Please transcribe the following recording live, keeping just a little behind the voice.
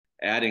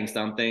adding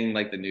something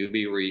like the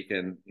Newbie where you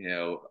can,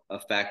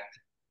 affect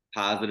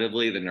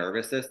positively the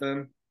nervous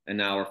system. And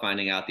now we're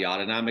finding out the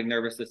autonomic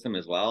nervous system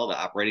as well, the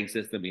operating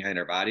system behind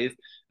our bodies.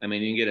 I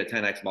mean, you can get a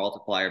 10x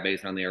multiplier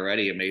based on the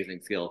already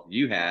amazing skills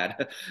you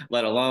had,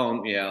 let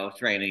alone,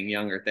 training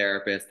younger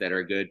therapists that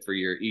are good for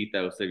your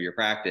ethos of your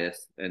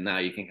practice. And now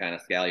you can kind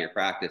of scale your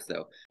practice.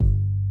 So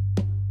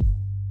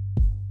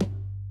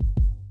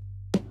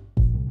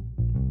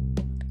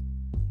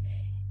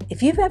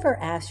if you've ever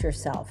asked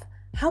yourself,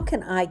 how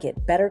can I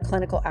get better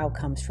clinical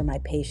outcomes for my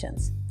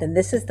patients? Then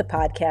this is the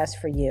podcast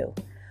for you.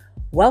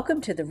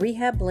 Welcome to the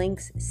Rehab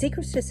Links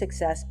Secrets to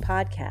Success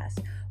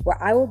podcast, where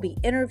I will be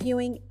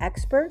interviewing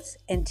experts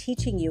and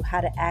teaching you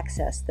how to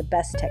access the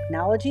best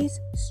technologies,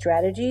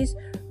 strategies,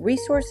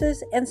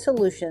 resources, and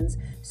solutions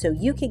so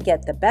you can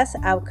get the best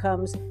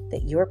outcomes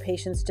that your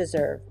patients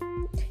deserve.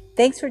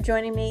 Thanks for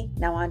joining me.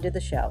 Now on to the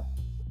show.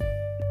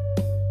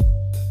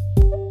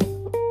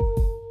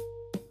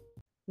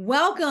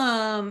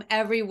 Welcome,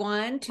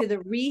 everyone, to the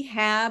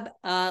Rehab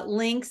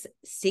Links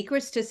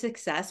Secrets to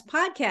Success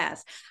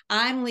podcast.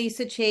 I'm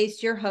Lisa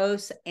Chase, your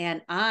host,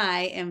 and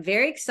I am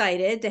very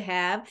excited to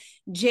have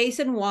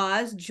Jason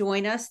Waz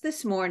join us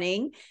this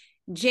morning.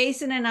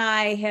 Jason and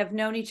I have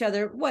known each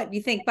other, what,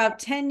 you think about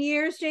 10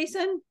 years,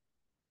 Jason?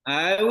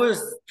 I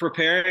was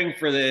preparing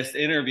for this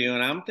interview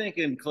and I'm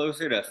thinking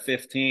closer to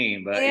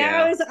 15, but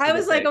yeah, I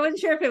was like, I wasn't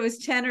sure if it was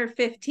 10 or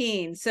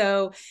 15.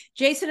 So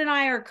Jason and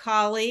I are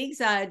colleagues.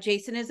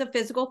 Jason is a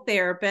physical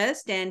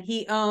therapist and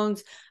he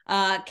owns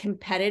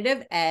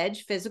Competitive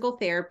Edge Physical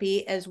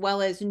Therapy as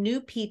well as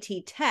New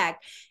PT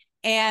Tech.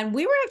 And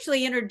we were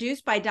actually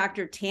introduced by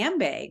Dr.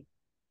 Tambay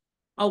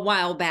a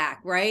while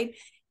back, right?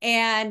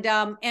 And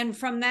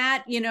from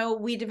that,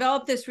 we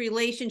developed this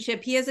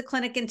relationship. He has a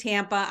clinic in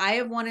Tampa. I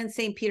have one in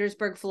St.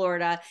 Petersburg,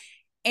 Florida.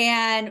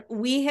 And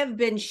we have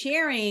been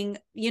sharing,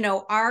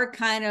 our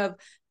kind of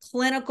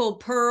clinical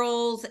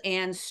pearls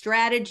and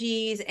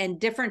strategies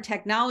and different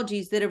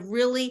technologies that have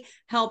really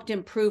helped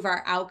improve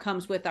our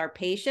outcomes with our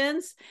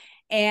patients.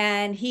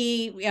 And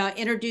he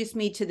introduced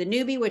me to the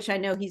Newbie, which I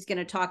know he's going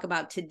to talk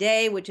about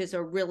today, which is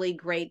a really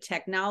great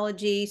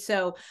technology.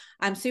 So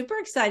I'm super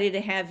excited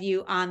to have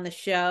you on the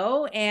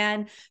show.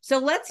 And so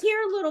let's hear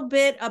a little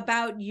bit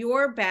about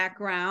your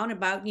background,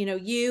 about,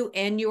 you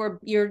and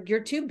your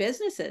two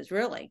businesses,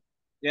 really.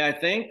 Yeah, I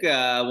think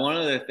one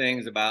of the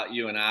things about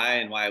you and I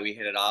and why we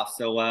hit it off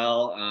so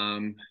well,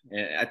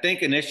 I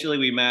think initially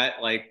we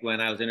met like when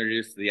I was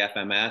introduced to the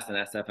FMS and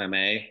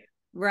SFMA.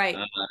 Right.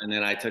 And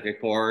then I took a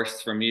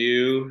course from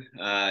you.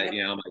 Yep.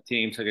 My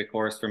team took a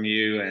course from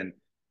you. And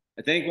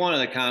I think one of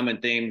the common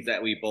themes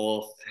that we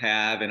both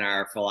have in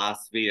our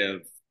philosophy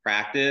of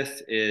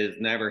practice is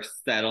never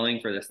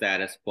settling for the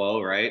status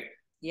quo, right?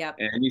 Yep.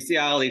 And you see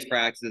all these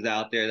practices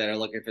out there that are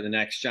looking for the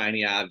next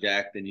shiny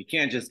object, and you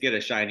can't just get a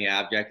shiny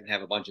object and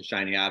have a bunch of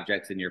shiny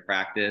objects in your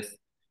practice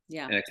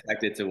and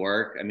expect it to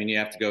work. I mean, you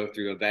have to go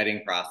through a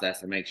vetting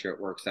process and make sure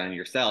it works on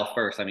yourself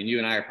first. I mean, you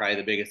and I are probably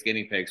the biggest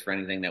guinea pigs for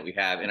anything that we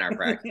have in our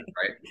practice,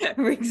 right?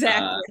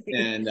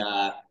 Exactly.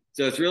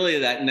 So it's really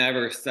that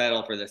never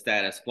settle for the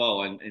status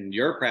quo. And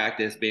your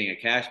practice being a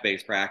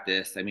cash-based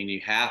practice, I mean, you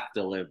have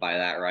to live by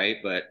that, right?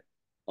 But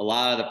a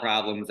lot of the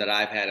problems that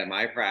I've had in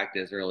my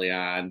practice early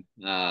on,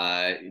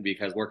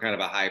 because we're kind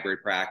of a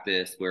hybrid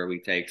practice where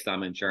we take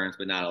some insurance,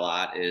 but not a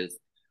lot, is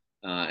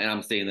and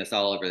I'm seeing this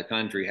all over the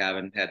country,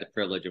 having had the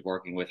privilege of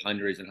working with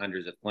hundreds and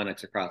hundreds of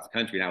clinics across the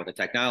country now with the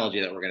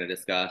technology that we're going to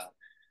discuss.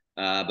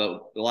 But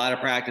a lot of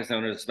practice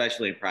owners,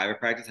 especially in private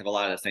practice, have a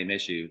lot of the same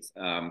issues.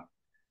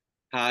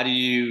 How do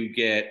you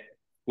get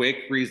quick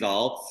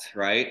results,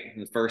 right?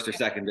 In the first or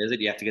second visit,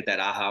 you have to get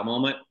that aha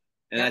moment.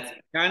 And that's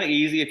kind of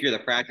easy if you're the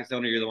practice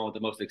owner, you're the one with the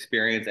most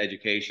experience,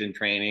 education,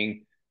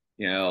 training,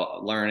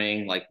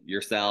 learning like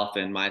yourself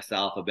and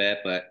myself a bit.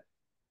 But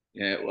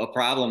a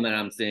problem that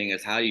I'm seeing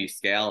is how do you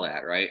scale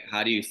that, right?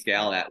 How do you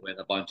scale that with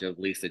a bunch of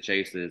Lisa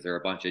Chases or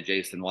a bunch of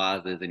Jason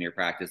Wazes in your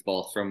practice,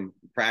 both from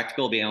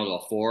practical, being able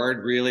to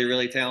afford really,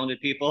 really talented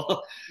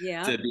people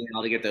to being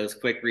able to get those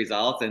quick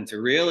results and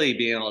to really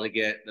being able to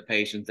get the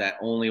patients that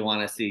only want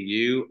to see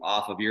you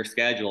off of your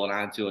schedule and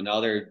onto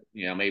another,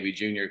 maybe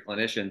junior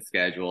clinician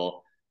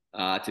schedule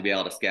to be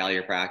able to scale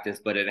your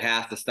practice. But it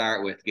has to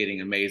start with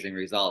getting amazing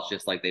results,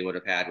 just like they would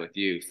have had with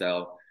you.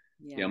 So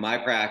my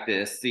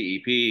practice,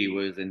 CEP,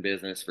 was in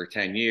business for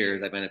 10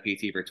 years. I've been a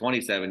PT for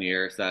 27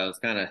 years. So I was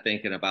kind of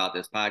thinking about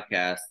this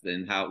podcast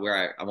and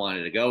where I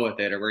wanted to go with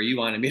it or where you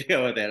wanted me to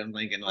go with it. I'm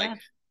thinking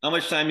how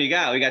much time you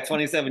got? We got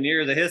 27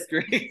 years of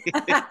history.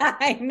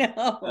 I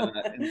know.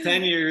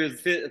 10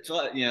 years,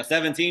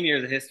 17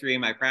 years of history in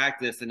my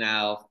practice and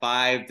now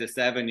 5 to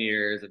 7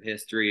 years of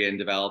history in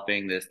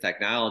developing this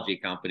technology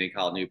company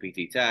called New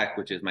PT Tech,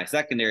 which is my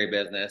secondary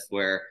business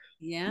where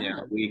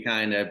we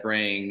kind of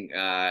bring,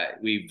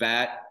 we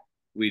vet,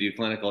 we do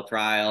clinical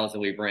trials,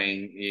 and we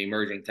bring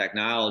emerging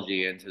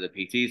technology into the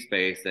PT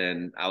space.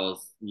 And I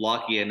was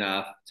lucky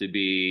enough to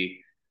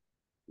be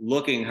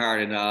looking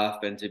hard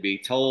enough and to be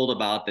told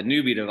about the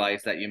Newbie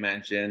device that you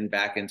mentioned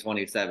back in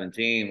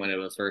 2017 when it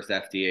was first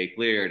FDA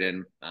cleared.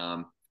 And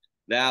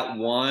that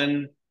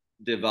one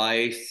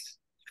device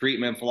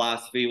treatment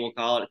philosophy, we'll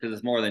call it, because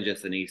it's more than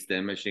just an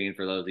e-stim machine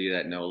for those of you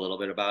that know a little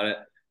bit about it.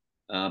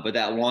 But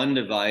that one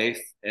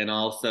device, and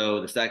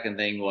also the second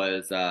thing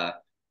was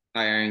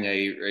hiring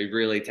a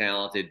really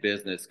talented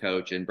business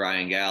coach in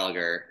Brian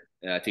Gallagher,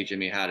 teaching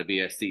me how to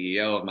be a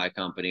CEO of my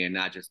company and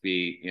not just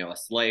be, a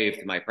slave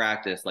to my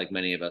practice like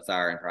many of us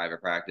are in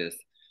private practice.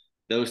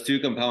 Those two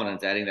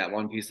components, adding that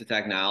one piece of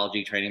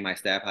technology, training my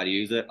staff how to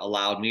use it,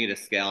 allowed me to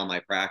scale my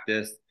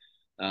practice.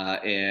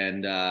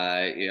 Since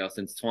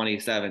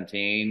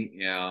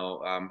 2017,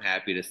 I'm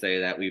happy to say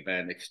that we've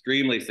been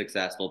extremely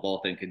successful,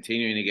 both in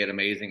continuing to get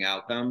amazing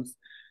outcomes,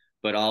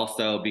 but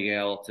also being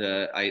able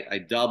to, I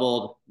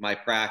doubled my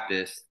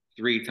practice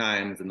 3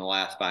 times in the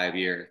last 5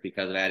 years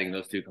because of adding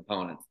those two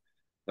components,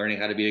 learning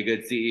how to be a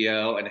good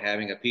CEO and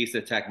having a piece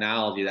of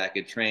technology that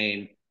could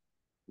train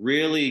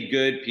really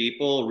good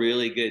people,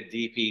 really good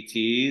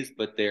DPTs,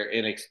 but they're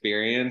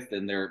inexperienced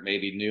and they're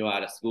maybe new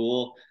out of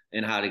school,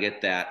 and how to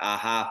get that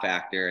aha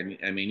factor. And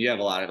I mean, you have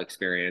a lot of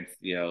experience,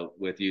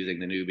 with using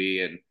the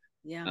Newbie and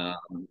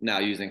now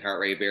using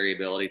heart rate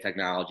variability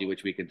technology,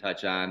 which we can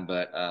touch on.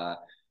 But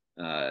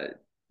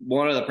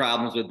one of the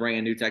problems with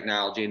bringing new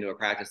technology into a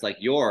practice like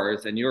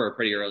yours, and you're a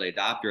pretty early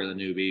adopter of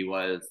the Newbie,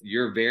 was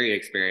you're very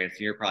experienced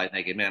and you're probably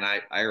thinking, man,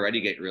 I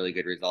already get really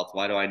good results.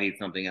 Why do I need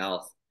something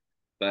else?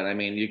 But I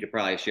mean, you could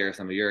probably share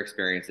some of your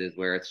experiences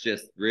where it's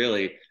just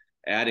really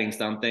adding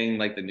something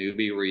like the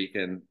Newbie where you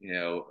can,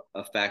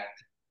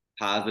 affect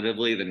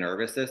positively the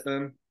nervous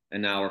system.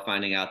 And now we're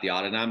finding out the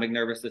autonomic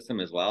nervous system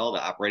as well,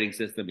 the operating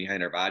system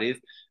behind our bodies.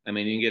 I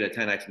mean, you can get a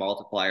 10x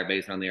multiplier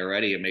based on the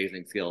already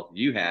amazing skills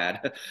you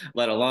had,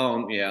 let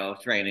alone,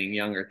 training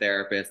younger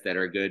therapists that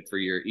are good for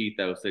your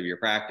ethos of your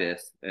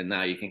practice. And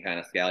now you can kind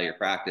of scale your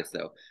practice.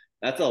 So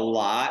that's a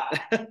lot.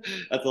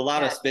 That's a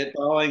lot of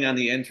spitballing on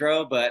the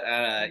intro, but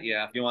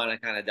if you want to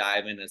kind of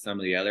dive into some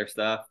of the other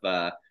stuff,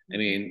 I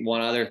mean,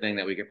 one other thing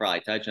that we could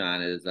probably touch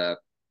on is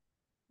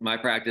my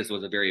practice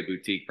was a very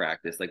boutique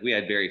practice. Like, we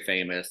had very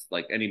famous,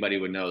 like anybody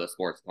would know the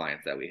sports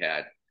clients that we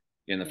had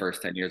in the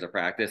first 10 years of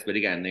practice. But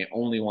again, they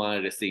only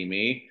wanted to see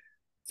me.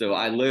 So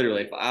I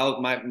literally,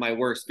 my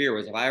worst fear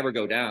was if I ever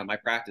go down, my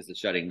practice is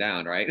shutting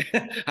down, right?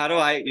 How do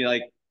I,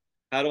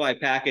 how do I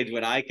package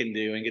what I can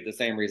do and get the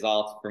same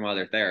results from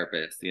other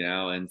therapists,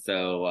 And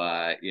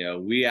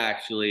so, we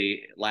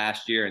actually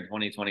last year in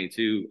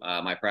 2022,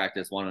 my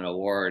practice won an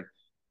award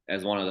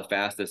as one of the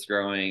fastest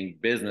growing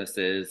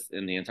businesses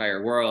in the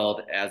entire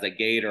world as a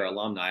Gator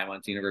alumni. I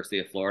went to University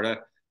of Florida.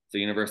 So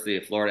University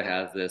of Florida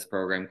has this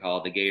program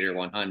called the Gator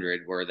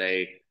 100, where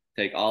they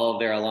take all of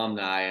their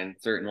alumni, and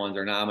certain ones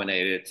are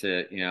nominated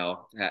to,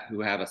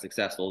 who have a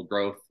successful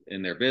growth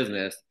in their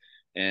business.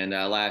 And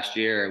last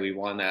year we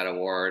won that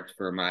award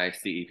for my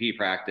CEP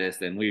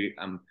practice. And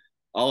I'm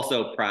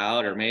also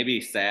proud, or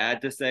maybe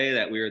sad to say,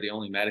 that we were the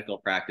only medical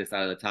practice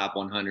out of the top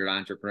 100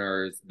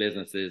 entrepreneurs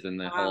businesses in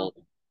the whole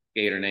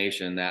Gator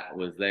Nation that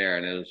was there.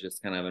 And it was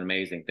just kind of an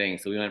amazing thing.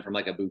 So we went from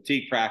like a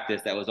boutique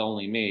practice that was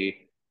only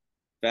me,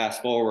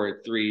 fast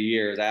forward 3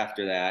 years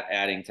after that,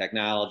 adding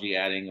technology,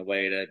 adding a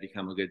way to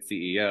become a good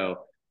CEO,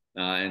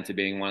 into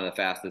being one of the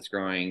fastest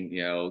growing,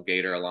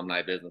 Gator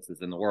alumni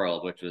businesses in the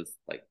world, which was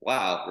like,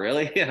 wow,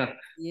 really? Yeah.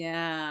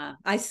 Yeah,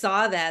 I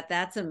saw that.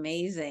 That's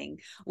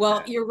amazing.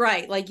 Well, you're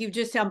right. Like, you've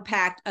just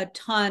unpacked a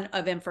ton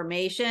of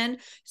information.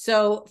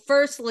 So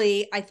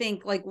firstly, I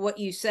think like what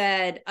you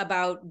said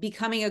about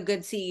becoming a good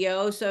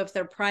CEO. So if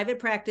they're private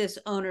practice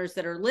owners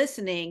that are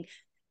listening,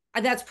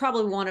 that's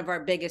probably one of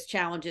our biggest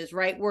challenges,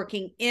 right?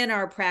 Working in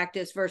our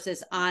practice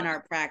versus on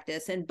our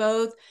practice. And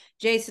both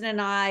Jason and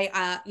I,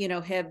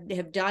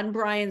 have done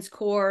Brian's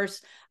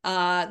course,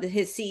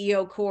 his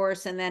CEO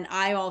course. And then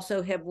I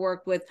also have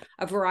worked with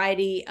a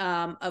variety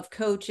of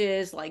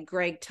coaches like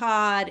Greg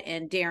Todd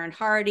and Darren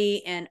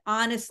Hardy. And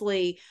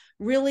honestly,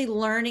 really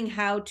learning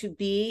how to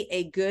be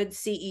a good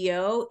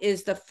CEO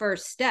is the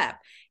first step.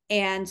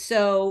 And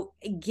so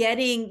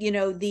getting,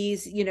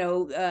 these,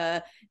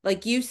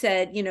 like you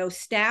said,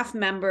 staff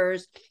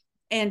members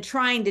and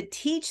trying to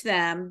teach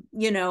them,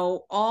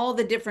 all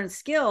the different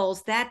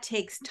skills, that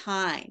takes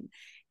time.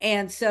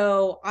 And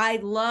so I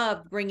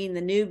loved bringing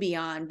the Newbie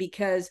on,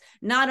 because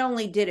not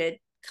only did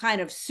it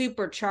kind of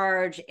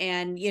supercharge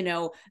and,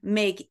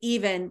 make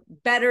even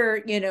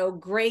better,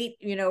 great,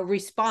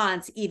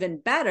 response even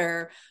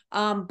better.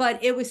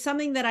 But it was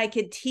something that I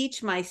could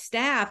teach my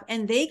staff,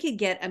 and they could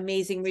get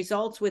amazing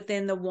results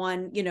within the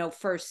one,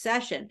 first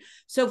session.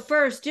 So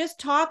first, just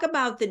talk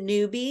about the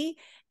Newbie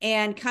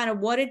and kind of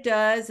what it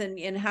does,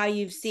 and how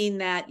you've seen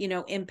that,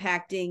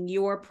 impacting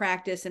your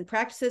practice and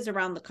practices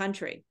around the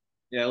country.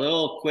 Yeah, a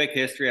little quick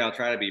history. I'll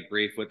try to be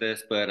brief with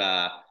this, but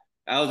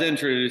I was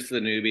introduced to the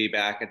Newbie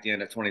back at the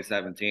end of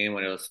 2017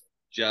 when it was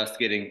just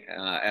getting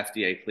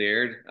FDA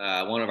cleared.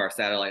 One of our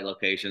satellite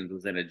locations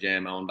was in a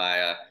gym owned by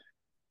a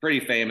pretty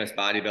famous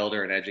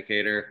bodybuilder and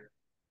educator.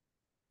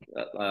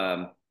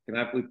 Can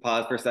I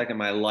pause for a second?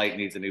 My light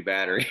needs a new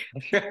battery.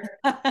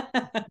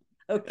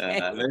 Okay.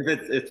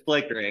 It's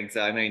flickering,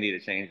 so I may need to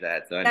change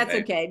that. So That's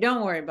anyway, okay.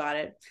 Don't worry about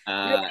it.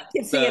 Nobody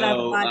can see it on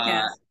the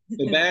podcast.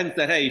 So Ben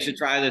said, "Hey, you should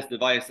try this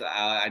device.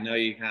 I know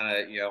you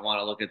kind of want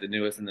to look at the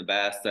newest and the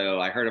best. So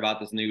I heard about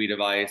this Newbie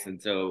device,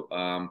 and so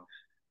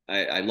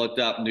I looked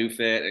up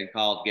NewFit and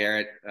called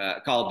Garrett,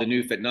 called the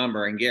NewFit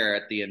number, and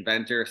Garrett, the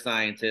inventor,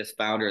 scientist,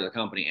 founder of the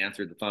company,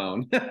 answered the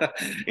phone.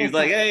 He's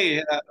like,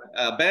 "Hey,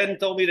 Ben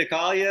told me to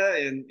call you,"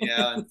 and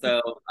and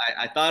so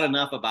I thought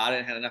enough about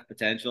it, had enough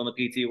potential in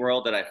the PT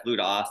world that I flew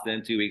to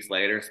Austin 2 weeks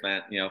later,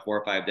 spent 4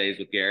 or 5 days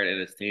with Garrett and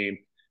his team.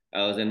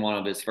 I was in one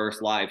of his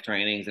first live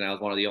trainings, and I was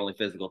one of the only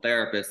physical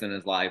therapists in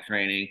his live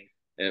training.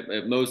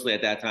 Mostly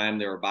at that time,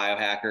 there were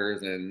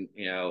biohackers and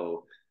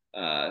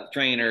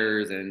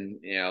trainers and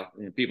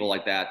people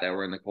like that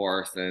were in the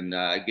course. And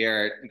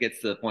Garrett gets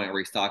to the point where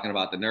he's talking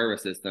about the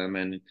nervous system,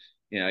 and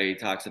he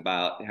talks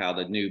about how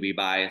the Newbie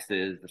bias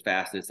is the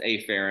fastest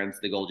afferents,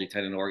 the Golgi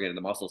tendon organ, and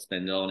the muscle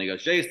spindle. And he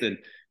goes, "Jason,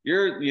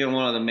 you're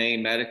one of the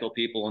main medical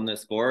people in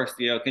this course.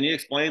 Can you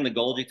explain the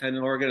Golgi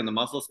tendon organ and the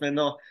muscle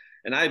spindle?"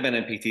 And I've been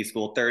in PT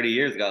school 30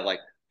 years ago. Like,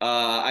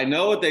 I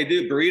know what they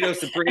do, burrito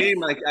supreme.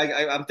 Like,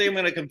 I'm thinking I'm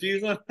going to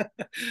confuse them.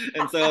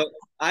 And so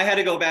I had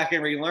to go back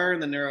and relearn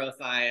the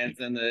neuroscience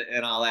and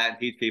all that and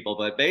teach people.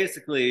 But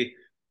basically,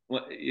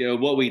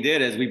 what we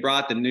did is we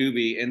brought the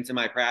Newbie into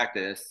my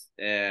practice,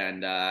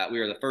 and we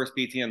were the first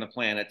PT on the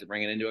planet to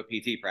bring it into a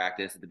PT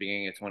practice at the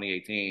beginning of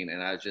 2018.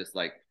 And I was just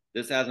like,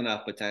 this has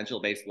enough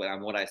potential, basically,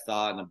 on what I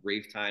saw in the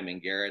brief time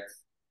in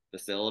Garrett's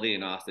facility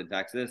in Austin,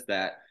 Texas,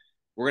 that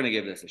we're going to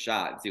give this a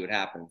shot and see what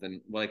happens.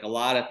 And like a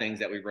lot of things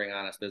that we bring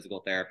on as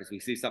physical therapists, we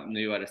see something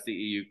new at a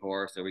CEU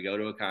course, or we go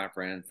to a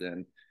conference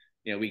and,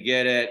 we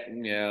get it,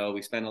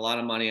 we spend a lot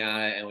of money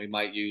on it, and we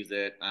might use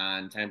it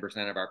on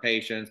 10% of our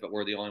patients, but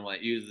we're the only one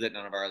that uses it.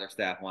 None of our other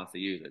staff wants to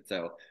use it.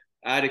 So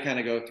I had to kind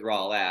of go through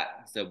all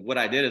that. So what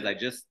I did is I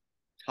just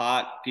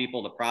taught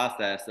people the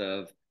process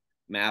of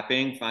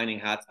mapping, finding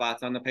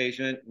hotspots on the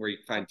patient where you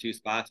find 2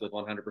 spots with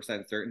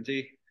 100%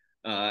 certainty.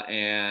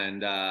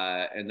 And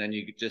then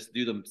you just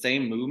do the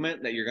same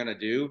movement that you're going to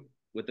do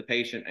with the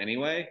patient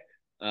anyway.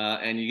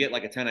 And you get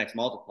like a 10x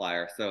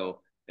multiplier.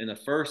 So in the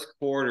first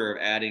quarter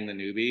of adding the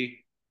Newbie,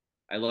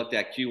 I looked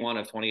at Q1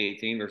 of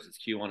 2018 versus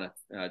Q1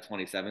 of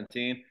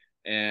 2017,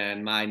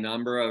 and my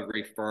number of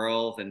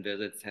referrals and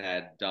visits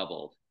had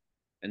doubled.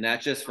 And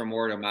that's just from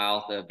word of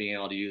mouth of being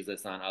able to use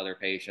this on other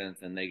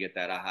patients, and they get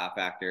that aha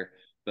factor.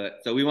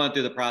 But so we went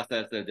through the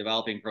process of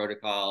developing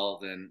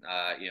protocols and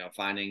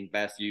finding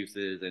best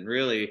uses, and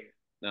really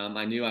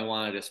I knew I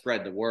wanted to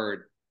spread the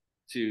word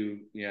to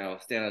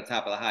stand at the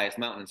top of the highest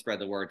mountain and spread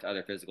the word to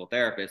other physical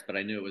therapists, but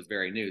I knew it was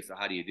very new. So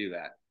how do you do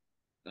that?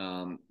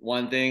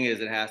 One thing is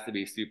it has to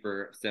be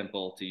super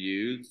simple to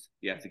use.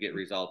 You have to get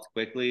results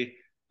quickly,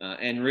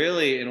 and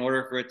really in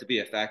order for it to be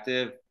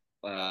effective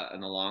in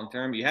the long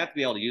term, you have to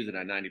be able to use it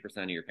on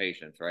 90% of your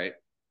patients, right?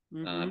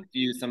 If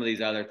you use some of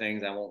these other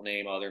things, I won't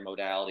name other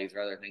modalities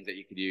or other things that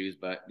you could use,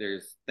 but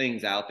there's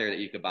things out there that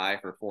you could buy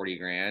for 40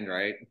 grand,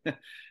 right?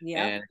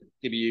 Yeah. And it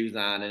could be used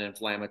on an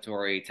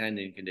inflammatory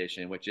tendon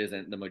condition, which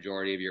isn't the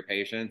majority of your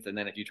patients. And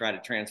then if you try to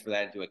transfer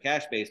that into a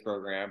cash-based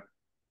program,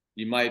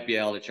 you might be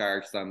able to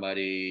charge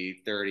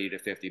somebody 30 to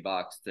 50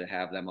 bucks to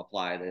have them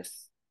apply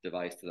this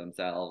device to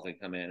themselves and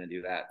come in and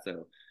do that.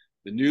 So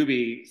the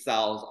Newbie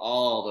solves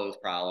all those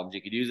problems.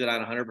 You could use it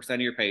on 100%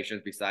 of your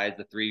patients besides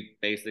the 3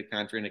 basic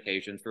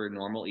contraindications for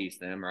normal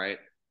e-stim, right?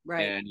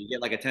 Right. And you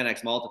get like a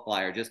 10x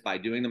multiplier just by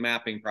doing the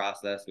mapping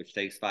process, which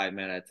takes 5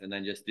 minutes, and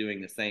then just doing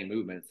the same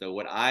movement. So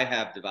what I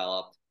have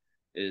developed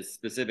is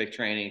specific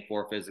training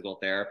for physical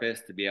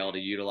therapists to be able to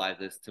utilize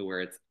this to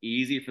where it's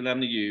easy for them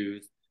to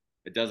use.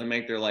 It doesn't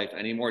make their life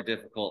any more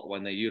difficult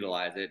when they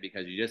utilize it,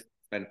 because you just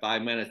spend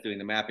 5 minutes doing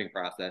the mapping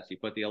process. You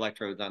put the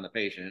electrodes on the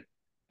patient,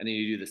 and then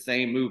you do the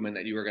same movement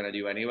that you were going to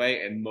do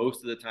anyway. And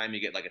most of the time you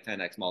get like a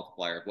 10x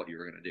multiplier of what you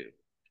were going to do.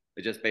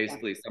 It just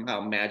basically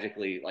somehow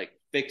magically like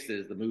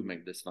fixes the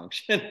movement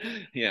dysfunction.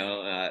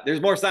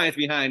 There's more science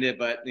behind it,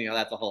 but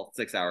that's a whole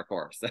 6-hour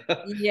course.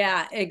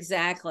 Yeah,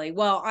 exactly.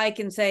 Well, I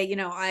can say,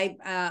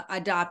 I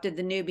adopted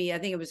the Newbie, I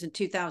think it was in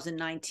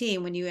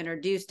 2019 when you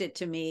introduced it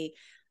to me.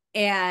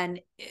 And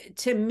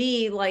to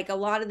me, like a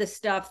lot of the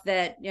stuff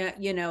that,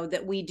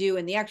 that we do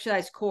in the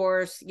exercise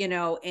course,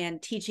 and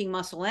teaching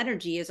muscle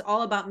energy is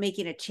all about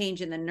making a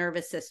change in the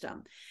nervous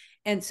system.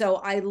 And so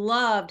I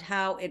loved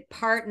how it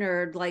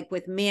partnered like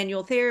with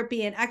manual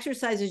therapy and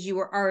exercises you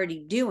were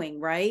already doing,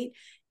 right?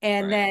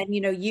 And Right. then,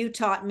 you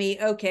taught me,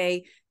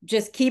 okay,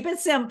 just keep it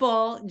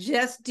simple.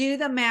 Just do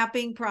the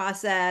mapping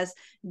process.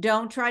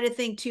 Don't try to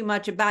think too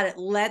much about it.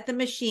 Let the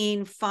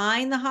machine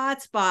find the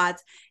hot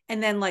spots.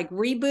 And then like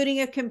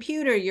rebooting a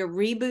computer, you're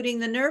rebooting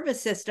the nervous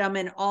system.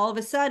 And all of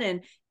a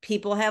sudden,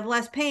 people have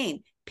less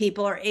pain.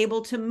 People are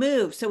able to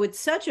move. So it's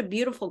such a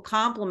beautiful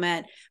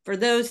compliment for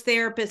those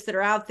therapists that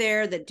are out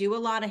there that do a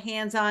lot of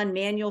hands-on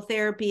manual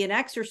therapy and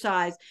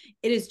exercise.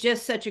 It is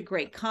just such a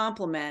great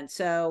compliment.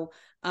 So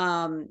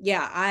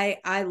yeah,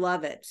 I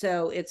love it.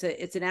 So it's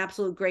an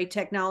absolute great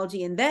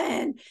technology. And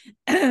then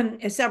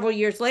several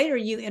years later,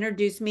 you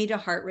introduced me to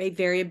heart rate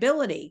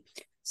variability.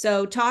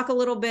 So talk a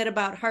little bit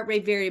about heart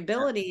rate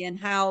variability and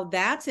how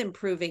that's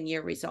improving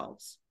your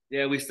results.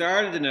 Yeah, we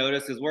started to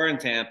notice because we're in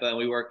Tampa and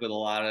we work with a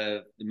lot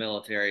of the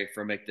military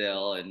from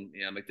MacDill, and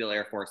MacDill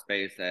Air Force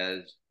Base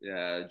has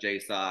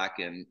JSOC,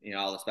 and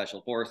all the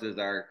special forces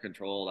are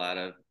controlled out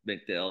of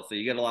MacDill. So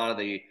you get a lot of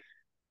the,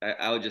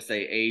 I would just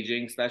say,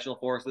 aging special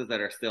forces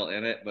that are still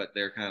in it, but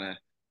they're kind of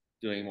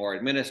doing more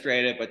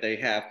administrative, but they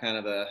have kind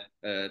of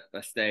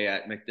a stay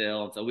at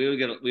MacDill, and so we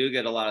would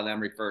get a lot of them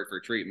referred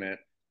for treatment,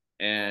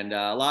 and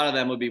a lot of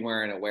them would be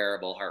wearing a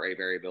wearable heart rate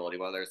variability,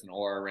 whether it's an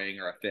Oura Ring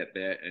or a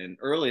Fitbit. And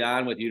early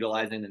on with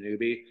utilizing the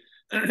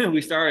Newbie,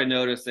 we started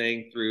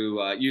noticing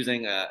through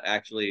using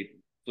actually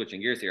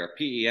switching gears here, a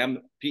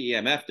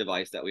PEMF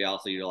device that we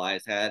also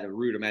utilize had a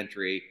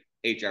rudimentary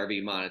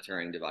HRV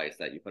monitoring device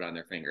that you put on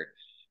their finger.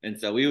 And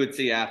so we would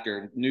see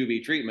after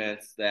Newbie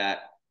treatments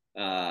that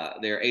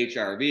their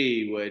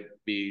HRV would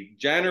be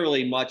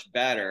generally much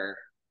better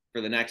for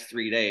the next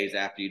 3 days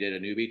after you did a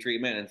Newbie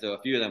treatment. And so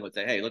a few of them would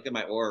say, "Hey, look at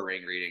my Oura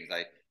Ring readings.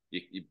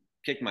 You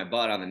kicked my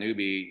butt on the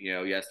Newbie,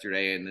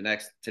 yesterday, and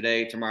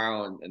today,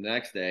 tomorrow, and the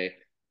next day,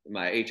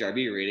 my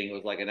HRV reading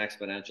was like an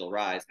exponential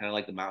rise, kind of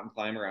like the mountain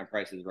climber on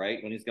Price is Right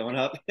when he's going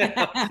up."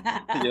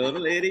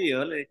 Yodel,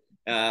 yodel.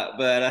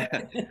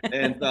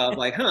 And so I was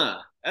like, huh,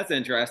 that's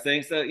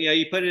interesting. So,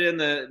 you put it in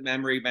the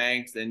memory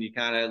banks and you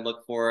kind of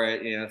look for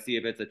it, see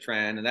if it's a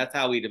trend. And that's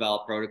how we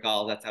develop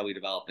protocols. That's how we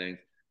develop things.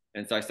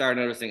 And so I started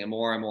noticing it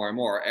more and more and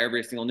more.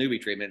 Every single Newbie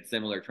treatment,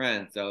 similar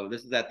trends. So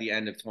this is at the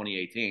end of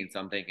 2018. So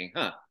I'm thinking,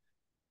 huh,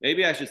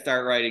 maybe I should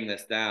start writing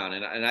this down.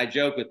 And I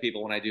joke with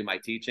people when I do my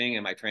teaching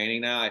and my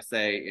training now. I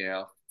say,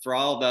 for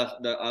all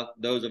of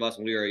those of us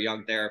when we were a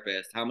young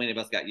therapist, how many of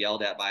us got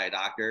yelled at by a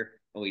doctor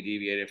when we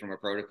deviated from a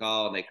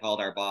protocol and they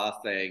called our boss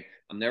saying,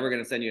 "I'm never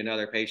going to send you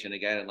another patient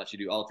again unless you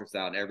do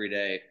ultrasound every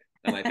day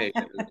on my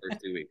patient for the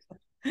first 2 weeks."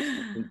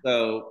 And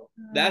so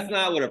that's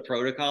not what a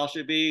protocol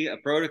should be. A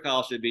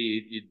protocol should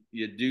be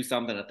you do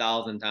something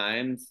 1,000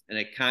 times and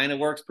it kind of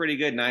works pretty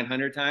good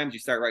 900 times. You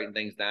start writing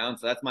things down.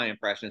 So that's my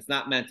impression. It's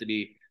not meant to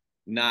be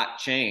not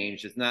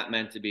changed. It's not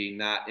meant to be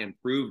not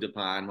improved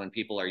upon when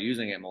people are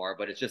using it more,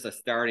 but it's just a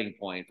starting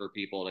point for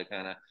people to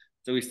kind of.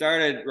 So we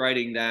started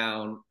writing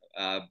down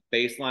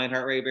baseline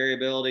heart rate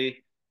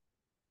variability,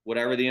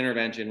 whatever the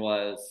intervention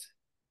was,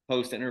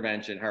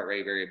 post-intervention heart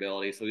rate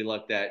variability. So we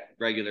looked at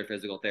regular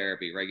physical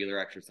therapy, regular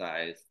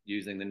exercise,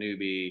 using the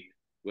Newbie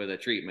with a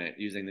treatment,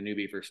 using the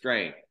Newbie for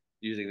strength,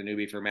 using the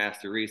Newbie for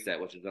master reset,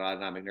 which is an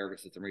autonomic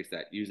nervous system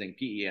reset, using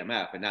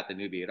PEMF and not the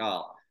Newbie at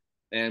all.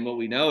 And what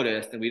we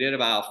noticed, and we did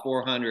about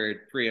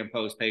 400 pre and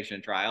post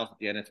patient trials at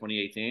the end of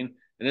 2018.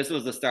 And this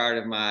was the start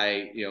of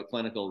my,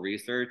 clinical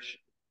research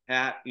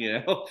hat.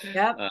 Yep.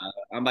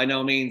 I'm by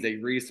no means a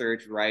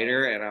research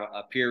writer and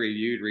a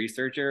peer-reviewed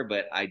researcher,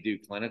 but I do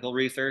clinical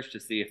research to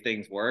see if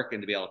things work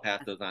and to be able to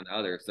pass those on to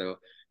others. So,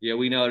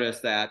 we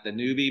noticed that the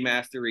Newbie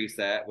Master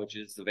Reset, which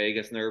is the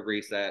vagus nerve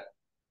reset,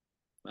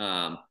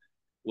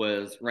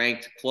 was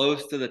ranked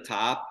close to the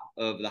top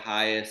of the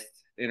highest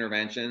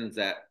interventions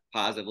that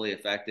positively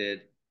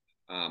affected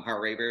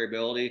heart rate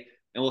variability.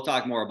 And we'll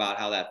talk more about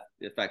how that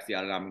affects the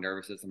autonomic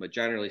nervous system. But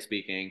generally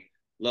speaking,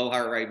 low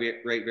heart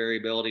rate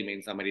variability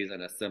means somebody's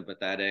in a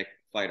sympathetic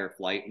fight or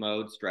flight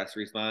mode, stress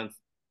response.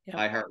 Yep.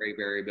 High heart rate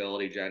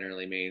variability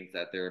generally means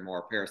that they're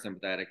more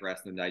parasympathetic,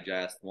 rest and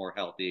digest, more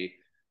healthy.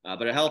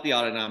 But a healthy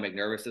autonomic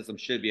nervous system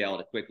should be able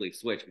to quickly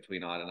switch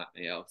between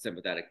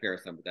sympathetic,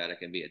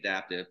 parasympathetic, and be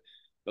adaptive.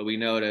 But we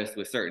noticed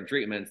with certain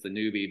treatments, the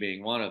Newbie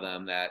being one of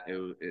them, that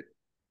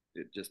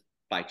it just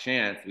by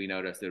chance we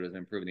noticed it was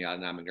improving the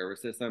autonomic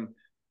nervous system.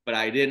 But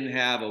I didn't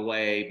have a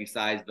way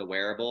besides the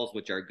wearables,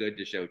 which are good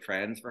to show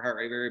trends for heart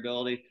rate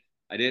variability.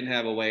 I didn't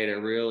have a way to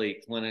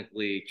really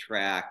clinically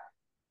track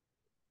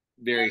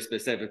very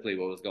specifically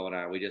what was going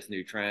on. We just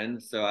knew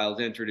trends. So I was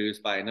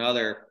introduced by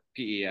another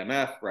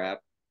PEMF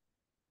rep,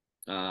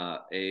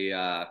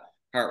 a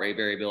heart rate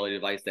variability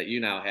device that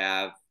you now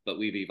have, but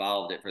we've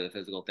evolved it for the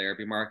physical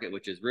therapy market,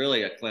 which is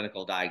really a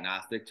clinical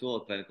diagnostic tool,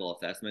 a clinical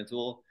assessment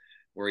tool,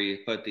 where you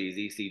put these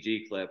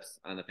ECG clips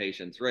on the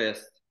patient's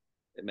wrist.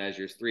 It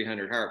measures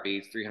 300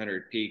 heartbeats,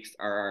 300 peaks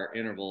RR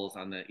intervals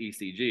on the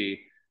ECG,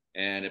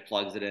 and it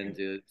plugs it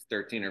into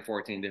 13 or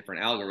 14 different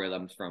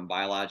algorithms, from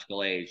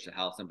biological age to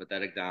how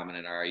sympathetic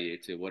dominant are you,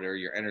 to what are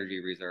your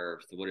energy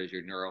reserves, to what is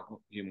your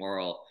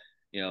neurohumoral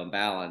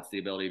balance, the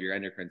ability of your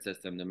endocrine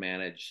system to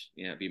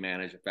be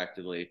managed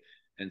effectively.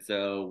 And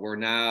so we're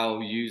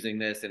now using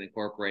this and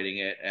incorporating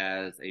it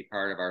as a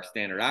part of our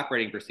standard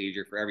operating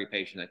procedure for every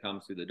patient that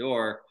comes through the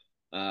door.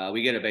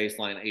 We get a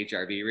baseline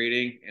HRV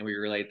reading and we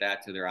relate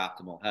that to their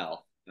optimal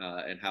health,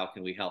 and how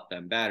can we help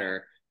them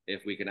better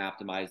if we can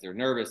optimize their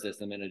nervous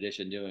system in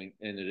addition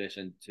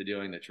to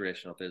doing the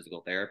traditional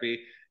physical therapy.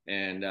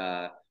 And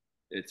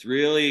it's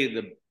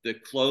really the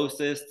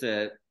closest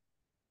to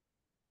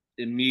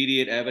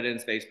immediate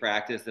evidence-based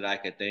practice that I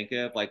could think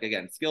of. Like,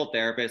 again, skilled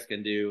therapists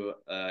can do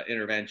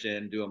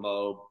intervention, do a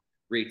MOB,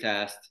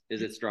 retest.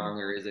 Is it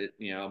stronger? Is it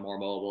more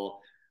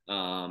mobile?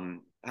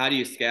 How do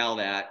you scale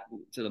that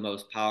to the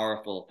most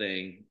powerful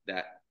thing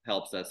that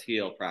helps us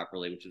heal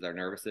properly, which is our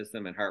nervous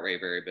system? And heart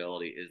rate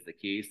variability is the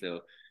key.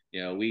 So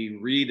we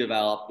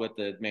redeveloped with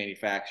the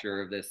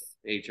manufacturer of this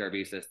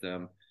HRV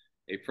system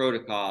a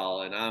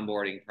protocol, an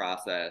onboarding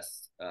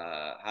process,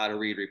 how to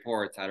read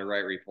reports, how to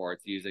write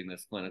reports using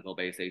this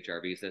clinical-based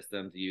HRV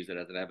system to use it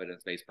as an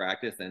evidence-based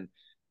practice. And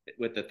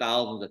with the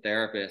thousands of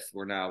therapists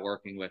we're now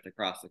working with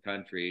across the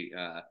country,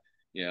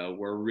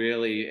 we're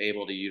really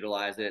able to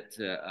utilize it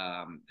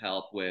to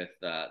help with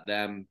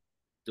them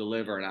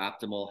deliver an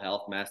optimal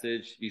health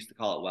message. We used to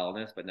call it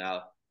wellness, but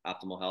now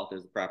optimal health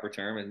is the proper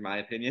term, in my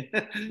opinion.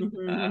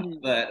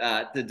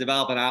 But to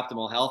develop an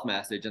optimal health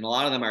message, and a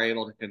lot of them are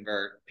able to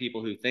convert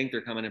people who think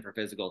they're coming in for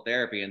physical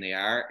therapy, and they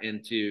are,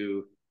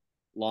 into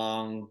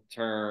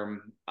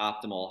long-term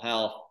optimal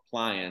health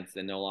clients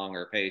and no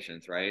longer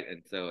patients, right?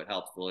 And so it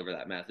helps deliver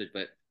that message,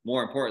 but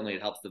more importantly,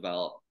 it helps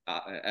develop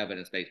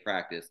evidence-based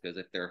practice, because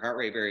if their heart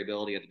rate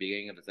variability at the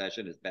beginning of the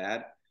session is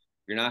bad,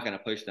 you're not going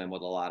to push them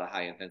with a lot of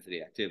high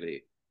intensity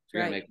activity.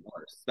 You're going to make it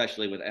worse,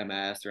 especially with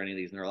MS or any of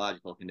these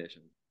neurological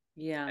conditions.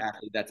 Yeah.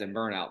 Athlete that's in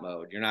burnout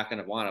mode, you're not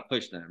going to want to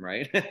push them,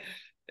 right?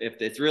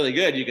 If it's really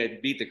good, you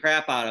could beat the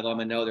crap out of them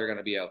and know they're going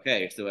to be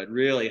okay. So it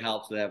really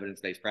helps with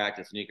evidence-based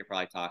practice, and you could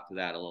probably talk to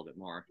that a little bit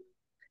more.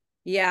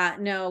 Yeah,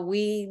 no,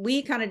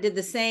 we kind of did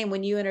the same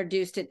when you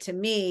introduced it to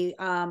me.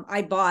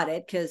 I bought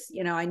it because,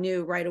 I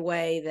knew right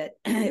away that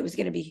it was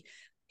going to be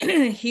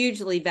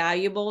hugely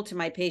valuable to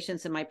my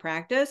patients and my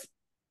practice.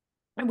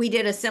 And we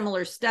did a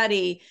similar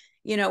study,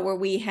 where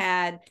we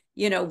had,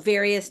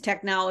 various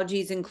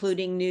technologies,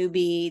 including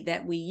Newbie,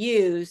 that we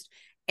used,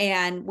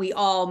 and we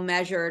all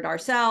measured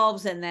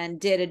ourselves and then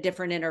did a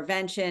different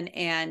intervention.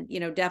 And,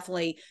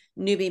 definitely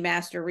Newbie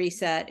Master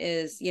Reset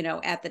is,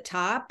 at the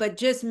top, but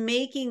just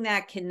making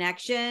that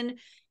connection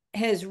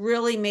has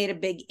really made a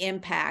big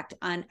impact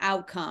on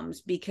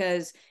outcomes,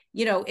 because,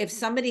 if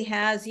somebody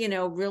has,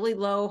 really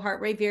low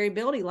heart rate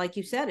variability, like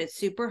you said, it's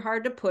super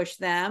hard to push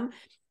them,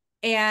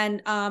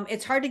 and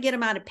it's hard to get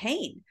them out of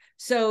pain.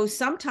 So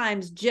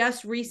sometimes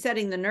just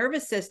resetting the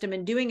nervous system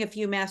and doing a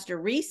few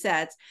master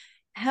resets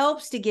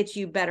helps to get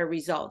you better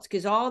results,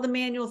 because all the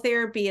manual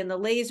therapy and the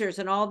lasers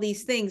and all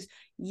these things,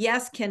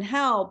 yes, can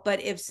help.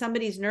 But if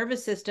somebody's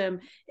nervous system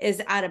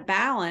is out of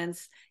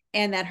balance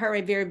and that heart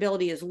rate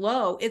variability is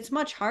low, it's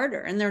much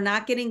harder, and they're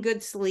not getting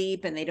good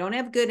sleep, and they don't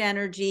have good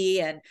energy.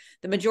 And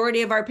the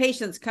majority of our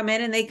patients come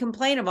in and they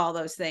complain of all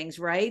those things,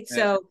 right?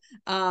 So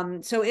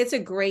it's a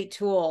great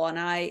tool, and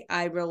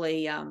I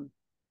really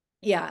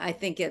I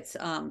think it's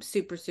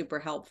super, super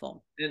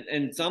helpful.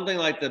 And something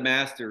like the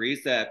master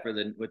reset with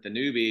the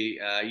newbie,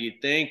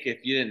 you'd think if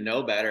you didn't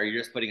know better,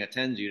 you're just putting a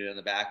TENS unit in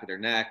the back of their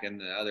neck and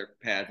the other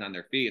pads on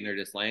their feet, and they're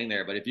just laying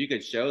there. But if you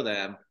could show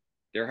them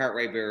their heart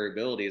rate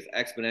variability is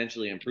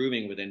exponentially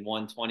improving within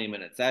 1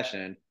 20-minute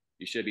session,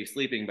 you should be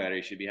sleeping better.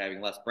 You should be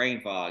having less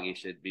brain fog. You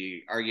should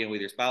be arguing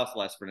with your spouse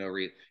less for no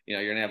reason.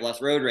 You're gonna have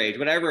less road rage.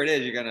 Whatever it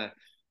is,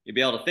 you'll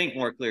be able to think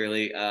more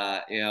clearly.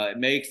 It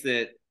makes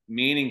it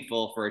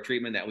meaningful for a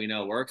treatment that we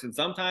know works. And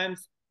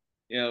sometimes,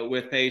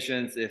 with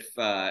patients, if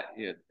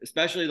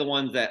especially the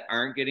ones that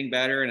aren't getting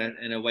better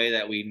in a way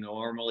that we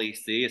normally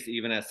see,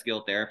 even as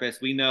skilled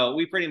therapists,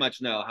 we pretty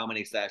much know how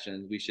many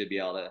sessions we should be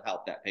able to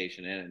help that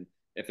patient in. And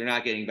if they're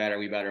not getting better,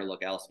 we better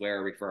look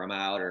elsewhere, refer them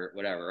out, or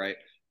whatever, right?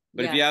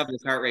 But if you have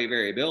this heart rate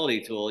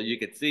variability tool, you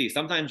could see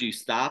sometimes you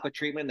stop a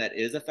treatment that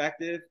is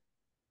effective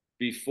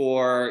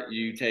before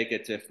you take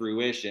it to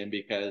fruition,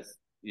 because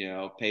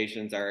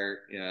patients are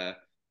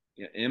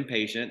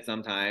impatient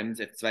sometimes,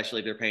 especially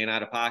if they're paying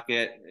out of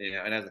pocket.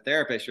 And as a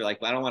therapist, you're like,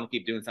 well, I don't want to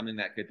keep doing something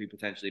that could be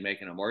potentially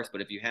making them worse.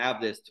 But if you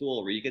have this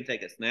tool where you can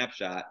take a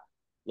snapshot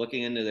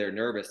looking into their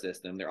nervous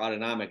system, their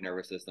autonomic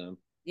nervous system,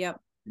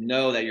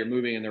 know that you're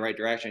moving in the right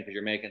direction because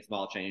you're making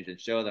small change,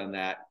 and show them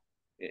that.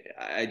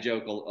 I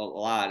joke a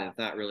lot, and it's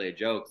not really a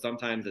joke.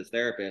 Sometimes as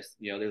therapists,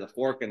 there's a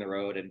fork in the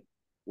road, and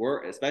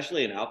we're,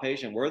 especially in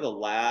outpatient, we're the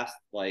last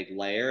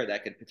layer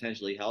that could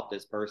potentially help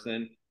this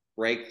person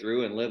break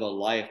through and live a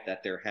life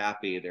that they're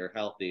happy, they're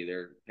healthy,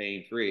 they're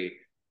pain free.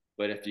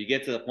 But if you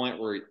get to the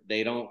point where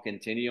they don't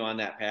continue on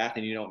that path,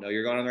 and you don't know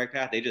you're going on the right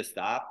path, they just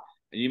stop,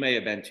 and you may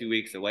have been 2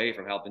 weeks away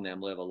from helping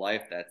them live a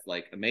life that's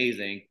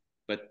amazing,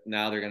 but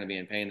now they're going to be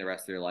in pain the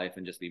rest of their life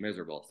and just be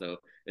miserable. So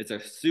it's a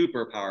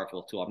super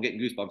powerful tool. I'm getting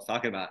goosebumps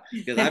talking about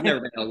it, because I've never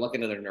been able to look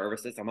into their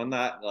nervous system. I'm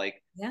not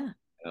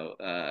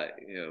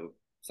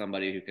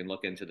somebody who can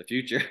look into the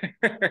future.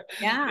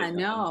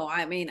 No,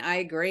 I mean, I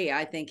agree.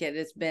 I think it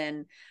has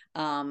been,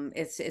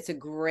 it's a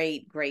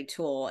great, great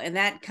tool. And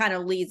that kind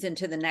of leads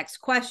into the next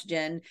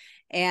question.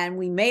 And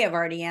we may have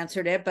already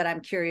answered it, but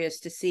I'm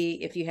curious to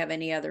see if you have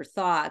any other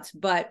thoughts.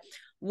 But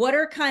what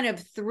are kind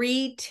of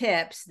 3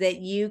 tips that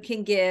you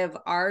can give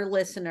our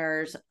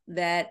listeners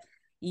that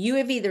you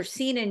have either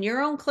seen in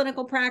your own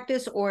clinical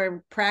practice or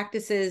in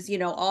practices,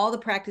 all the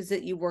practices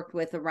that you worked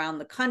with around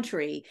the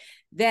country,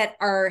 that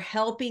are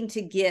helping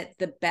to get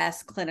the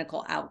best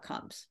clinical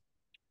outcomes?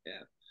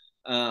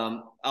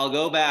 I'll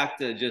go back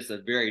to just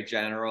a very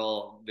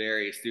general,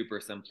 very super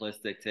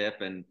simplistic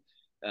tip. And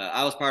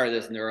I was part of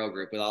this neuro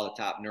group with all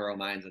the top neuro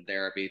minds in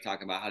therapy,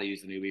 talking about how to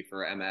use the Newbie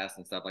for MS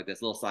and stuff like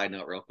this. Little side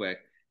note real quick.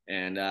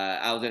 And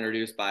I was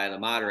introduced by the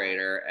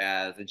moderator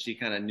and she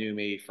kind of knew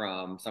me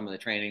from some of the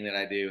training that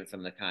I do and some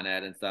of the Con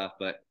Ed and stuff,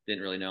 but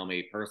didn't really know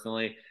me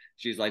personally.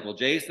 She's like, well,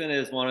 Jason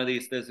is one of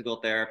these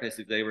physical therapists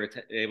who's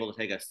able to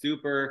take a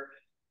super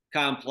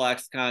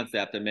complex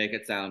concept and make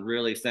it sound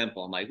really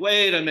simple. I'm like,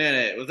 wait a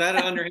minute, was that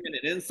an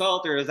underhanded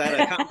insult or is that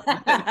a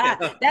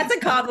compliment? That's a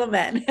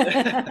compliment.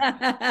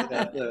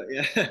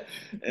 Yeah.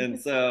 And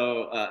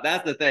so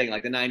that's the thing,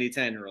 like the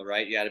 90-10 rule,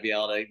 right? You got to be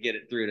able to get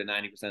it through to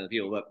 90% of the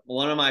people. But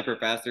one of my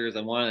professors,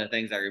 and one of the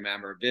things I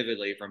remember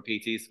vividly from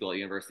PT school at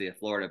University of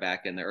Florida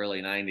back in the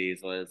early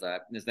 90s was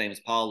his name is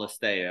Paul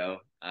Listeo.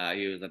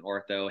 He was an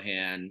ortho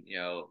hand,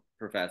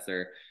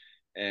 professor.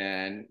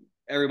 And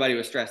everybody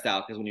was stressed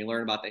out because when you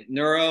learn about the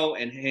neuro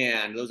and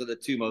hand, those are the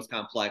two most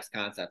complex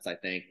concepts, I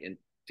think, in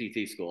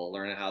PT school,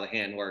 learning how the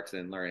hand works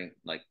and learning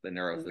like the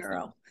neuro system.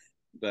 Neuro.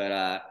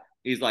 But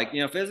he's like,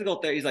 physical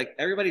therapy, he's like,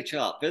 everybody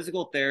chill out.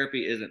 Physical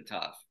therapy isn't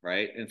tough,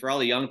 right? And for all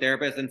the young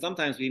therapists, and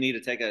sometimes we need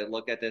to take a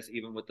look at this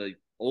even with the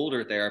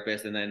older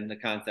therapists and then the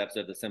concepts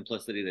of the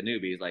simplicity of the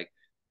newbies. Like,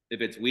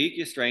 if it's weak,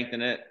 you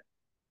strengthen it.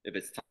 If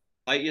it's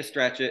tight, you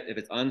stretch it. If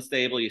it's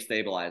unstable, you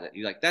stabilize it.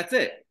 You're like, that's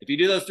it. If you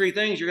do those three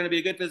things, you're going to be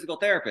a good physical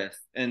therapist.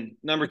 And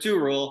number 2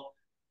 rule,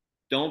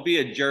 don't be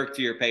a jerk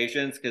to your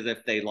patients, because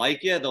if they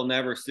like you, they'll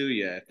never sue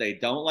you. If they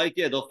don't like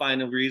you, they'll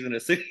find a reason to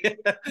sue you.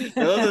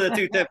 Those are the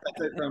 2 tips I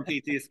took from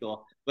PT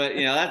school. But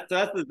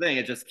that's the thing.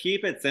 It just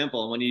keep it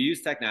simple. And when you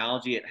use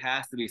technology, it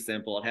has to be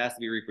simple. It has to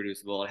be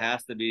reproducible. It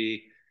has to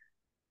be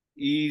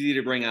easy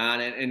to bring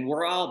on. And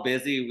we're all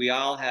busy. We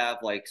all have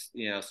like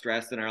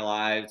stress in our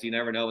lives. You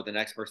never know what the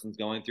next person's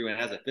going through. And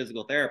as a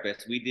physical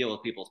therapist, we deal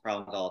with people's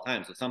problems all the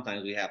time. So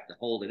sometimes we have to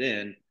hold it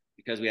in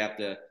because we have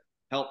to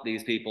help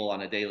these people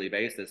on a daily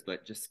basis,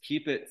 but just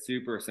keep it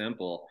super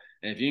simple.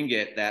 And if you can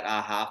get that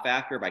aha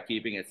factor by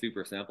keeping it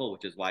super simple,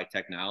 which is why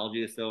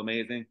technology is so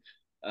amazing,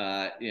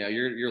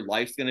 your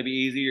life's going to be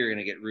easy. You're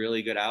going to get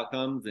really good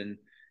outcomes. And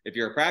if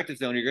you're a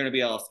practice owner, you're going to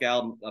be able to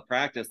scale a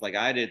practice like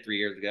I did 3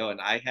 years ago.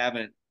 And I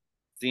haven't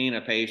seen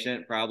a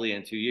patient probably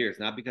in 2 years,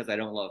 not because I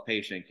don't love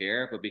patient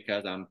care, but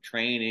because I'm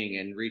training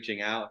and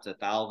reaching out to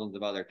thousands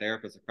of other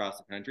therapists across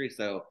the country.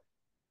 So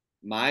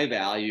my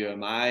value and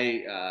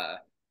my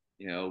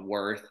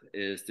worth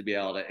is to be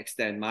able to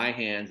extend my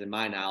hands and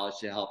my knowledge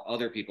to help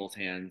other people's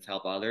hands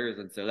help others.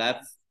 And so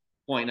that's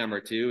point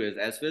number 2 is,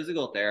 as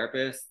physical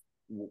therapists,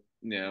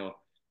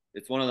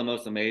 it's one of the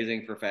most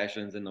amazing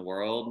professions in the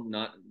world.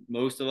 Not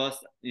most of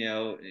us,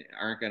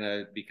 aren't going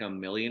to become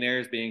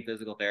millionaires being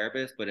physical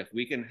therapists, but if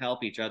we can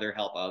help each other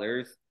help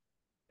others,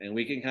 and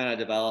we can kind of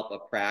develop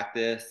a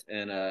practice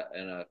and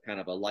a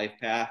kind of a life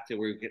path to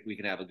where we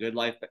can have a good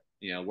life,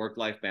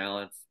 work-life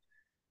balance.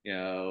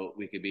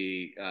 We could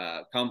be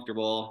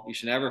comfortable. You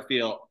should never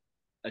feel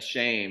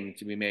ashamed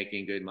to be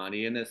making good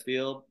money in this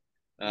field.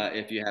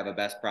 If you have a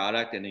best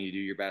product and then you do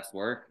your best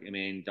work, I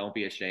mean, don't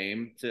be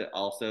ashamed to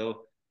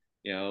also,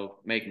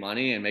 make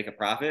money and make a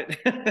profit.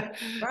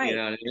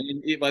 Right.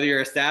 Whether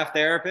you're a staff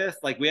therapist,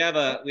 like we have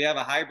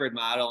a hybrid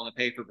model and a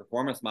pay for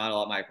performance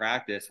model at my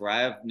practice where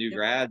I have new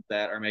grads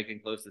that are making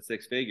close to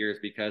 6 figures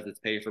because it's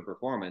pay for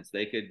performance.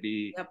 They could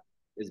be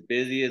as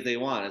busy as they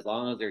want, as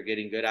long as they're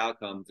getting good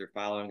outcomes, they're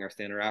following our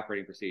standard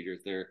operating procedures,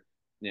 they're,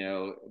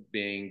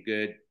 being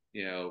good,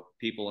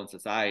 people in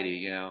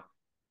society,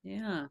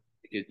 Yeah.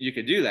 You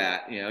could do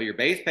that. Your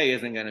base pay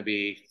isn't going to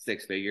be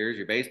 6 figures.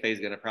 Your base pay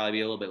is going to probably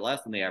be a little bit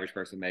less than the average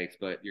person makes,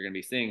 but you're going to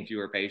be seeing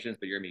fewer patients,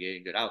 but you're going to be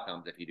getting good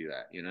outcomes if you do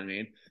that. You know what I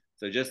mean?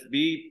 So just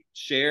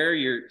share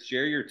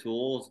your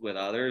tools with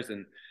others.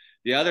 And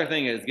the other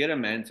thing is get a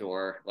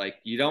mentor. Like,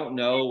 you don't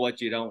know what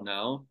you don't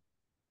know,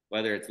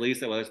 whether it's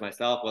Lisa, whether it's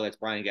myself, whether it's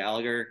Brian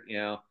Gallagher,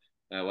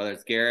 whether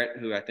it's Garrett,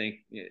 who I think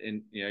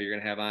you're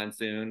going to have on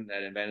soon,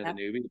 that invented the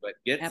newbie. But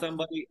get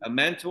somebody, a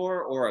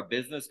mentor or a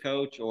business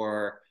coach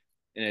or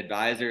an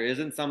advisor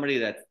isn't somebody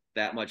that's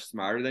that much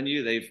smarter than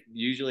you. They've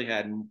usually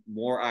had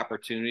more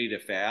opportunity to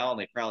fail, and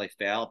they probably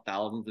failed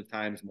thousands of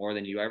times more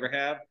than you ever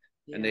have.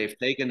 Yeah. And they've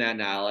taken that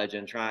knowledge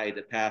and tried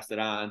to pass it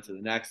on to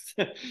the next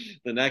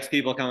the next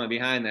people coming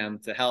behind them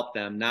to help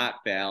them not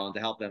fail and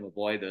to help them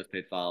avoid those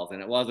pitfalls. And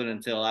it wasn't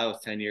until I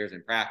was 10 years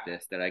in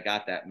practice that I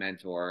got that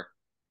mentor.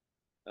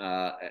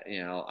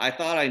 I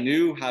thought I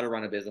knew how to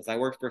run a business. I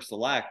worked for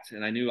Select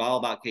and I knew all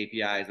about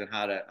KPIs and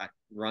how to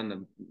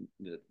run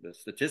the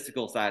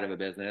statistical side of a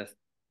business,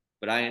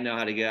 but I didn't know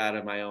how to get out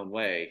of my own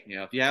way.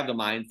 If you have the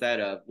mindset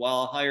of, well,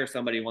 I'll hire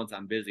somebody once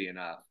I'm busy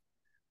enough,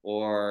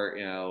 or,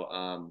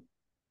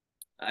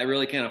 I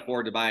really can't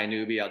afford to buy a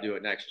newbie, I'll do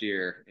it next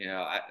year.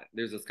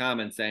 There's this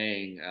common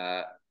saying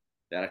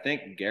that I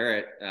think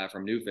Garrett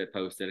from NewFit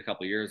posted a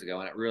couple of years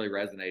ago, and it really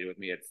resonated with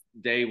me. It's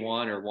day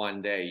one or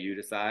one day, you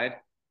decide.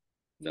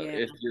 So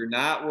if you're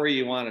not where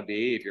you want to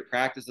be, if your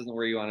practice isn't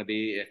where you want to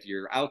be, if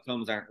your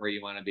outcomes aren't where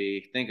you want to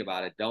be, think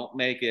about it. Don't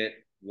make it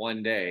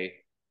one day.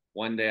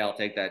 One day I'll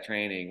take that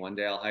training. One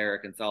day I'll hire a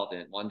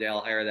consultant. One day I'll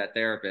hire that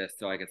therapist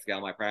so I can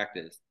scale my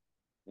practice.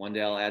 One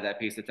day I'll add that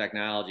piece of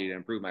technology to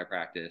improve my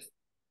practice.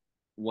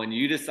 When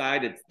you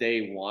decide it's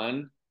day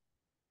one,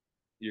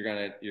 you're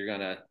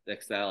gonna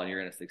excel and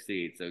you're gonna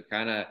succeed. So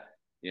kind of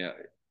you know,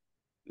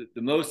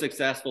 the most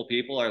successful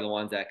people are the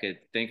ones that could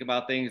think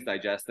about things,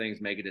 digest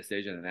things, make a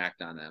decision, and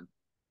act on them.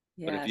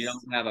 But if you Yes.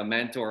 don't have a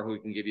mentor who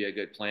can give you a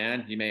good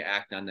plan, you may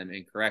act on them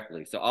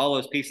incorrectly. So all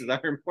those pieces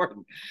are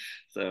important.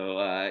 So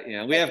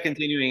we have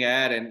continuing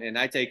ed, and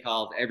I take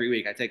calls every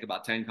week. I take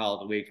about 10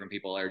 calls a week from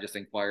people that are just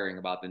inquiring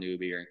about the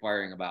newbie or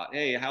inquiring about,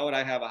 hey, how would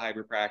I have a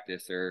hybrid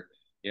practice? Or,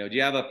 do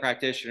you have a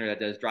practitioner that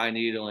does dry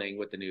needling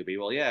with the newbie?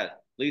 Well, yeah,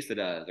 Lisa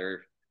does,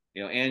 or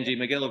Angie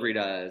McGillivray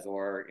does,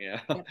 or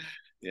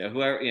Yep.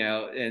 whoever,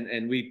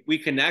 and we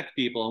connect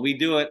people, and we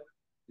do it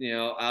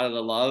out of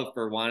the love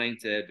for wanting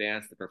to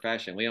advance the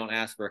profession. We don't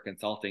ask for a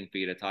consulting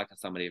fee to talk to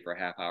somebody for a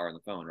half hour on the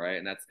phone, right?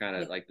 And that's kind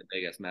of Yeah. like the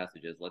biggest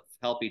message is let's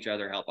help each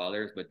other, help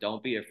others, but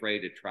don't be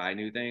afraid to try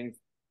new things.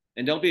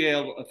 And don't be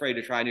afraid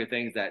to try new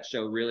things that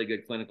show really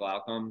good clinical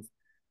outcomes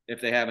if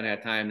they haven't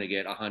had time to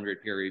get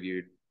 100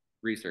 peer-reviewed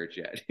research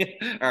yet,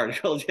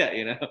 articles yet.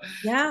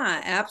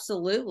 Yeah,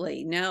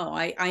 absolutely. No,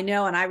 I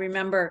know. And I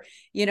remember,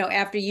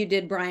 after you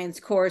did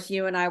Brian's course,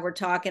 you and I were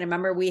talking. I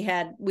remember we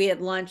had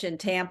lunch in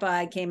Tampa.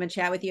 I came and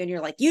chat with you and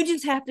you're like, you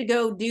just have to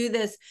go do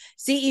this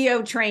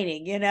CEO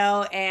training,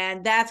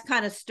 and that's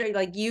kind of straight,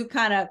 like you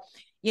kind of,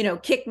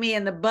 kicked me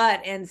in the butt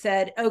and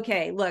said,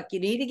 okay, look, you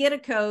need to get a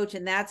coach.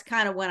 And that's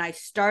kind of when I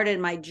started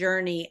my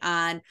journey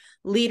on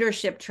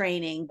leadership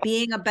training,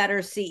 being a better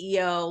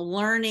CEO,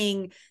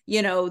 learning,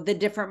 the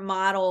different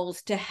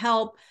models to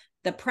help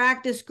the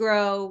practice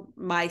grow,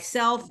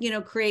 myself,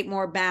 create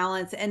more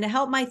balance, and to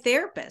help my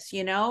therapist.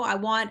 I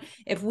want,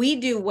 if we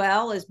do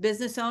well as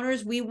business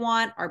owners, we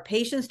want our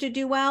patients to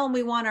do well and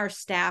we want our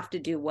staff to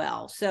do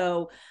well.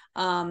 So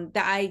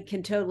I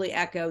can totally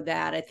echo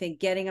that. I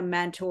think getting a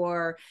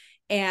mentor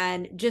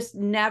and just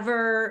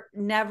never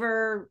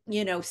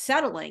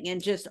settling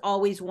and just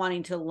always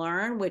wanting to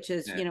learn, which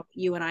is, Yeah.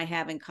 you and I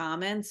have in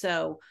common.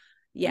 So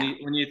yeah.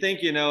 When you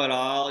think you know it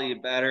all,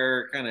 you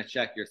better kind of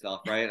check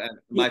yourself, right?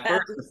 My Yes.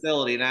 first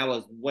facility, and I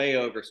was way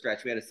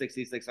overstretched. We had a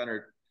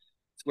 6,600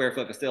 square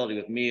foot facility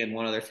with me and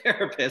one other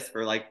therapist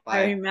for like I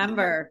 5 years.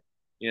 remember.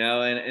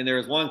 And there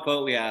was one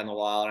quote we had on the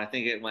wall, and I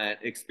think it went,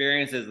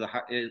 experience is a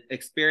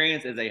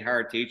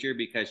hard teacher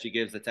because she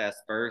gives the test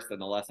first and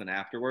the lesson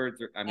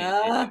afterwards. I mean,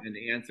 uh, and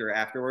the answer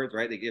afterwards,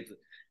 right? They give,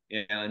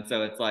 and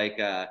so it's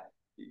like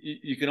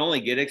you can only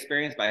get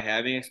experience by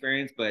having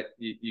experience, but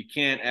you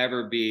can't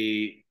ever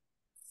be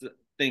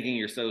thinking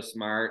you're so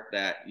smart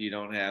that you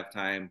don't have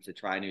time to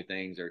try new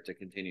things or to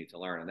continue to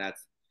learn. And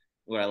that's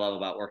what I love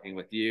about working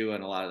with you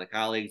and a lot of the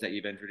colleagues that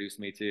you've introduced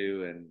me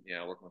to,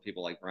 and working with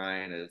people like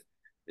Brian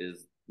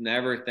is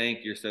never think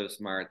you're so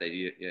smart that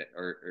you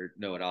or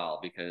know it all,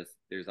 because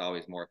there's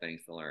always more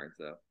things to learn.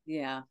 So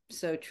yeah,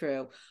 so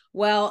true.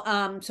 Well,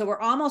 so we're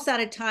almost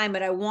out of time,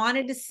 but I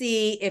wanted to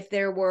see if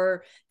there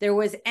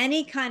was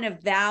any kind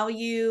of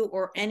value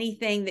or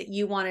anything that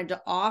you wanted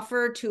to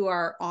offer to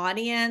our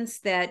audience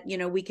that,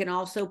 we can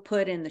also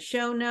put in the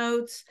show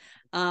notes.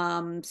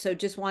 So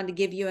just wanted to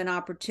give you an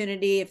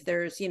opportunity if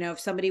there's, if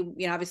somebody,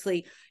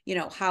 obviously,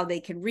 how they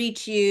can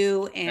reach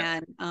you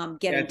and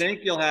get yeah, I in touch. think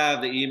you'll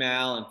have the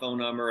email and phone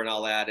number and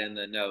all that in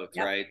the notes,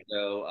 Yep. right?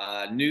 So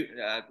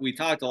we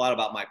talked a lot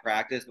about my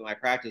practice, but my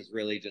practice is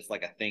really just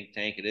like a think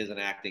tank. It is an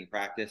acting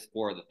practice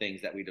for the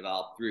things that we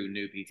develop through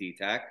New PT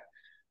Tech.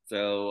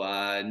 So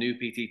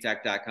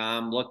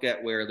newpttech.com. Look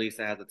at where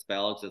Lisa has it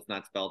spelled, because it's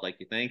not spelled like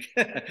you think.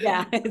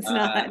 Yeah, it's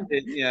not.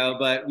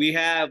 But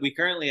we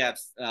currently have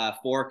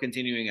 4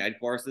 continuing ed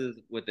courses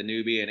with the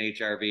newbie and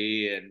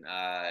HRV,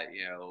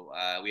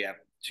 and we have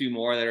 2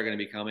 more that are going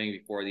to be coming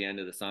before the end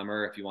of the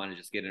summer if you want to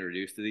just get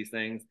introduced to these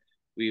things.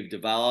 We've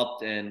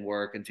developed and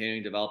we're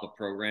continuing to develop a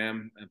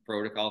program and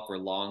protocol for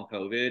long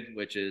COVID,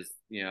 which is,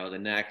 the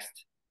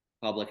next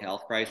public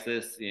health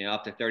crisis.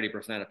 Up to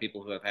 30% of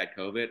people who have had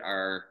COVID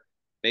are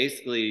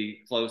basically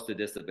close to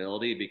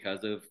disability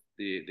because of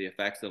the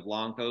effects of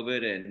long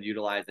COVID, and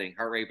utilizing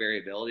heart rate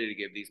variability to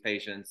give these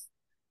patients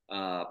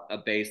a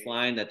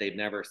baseline that they've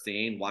never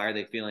seen. Why are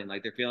they feeling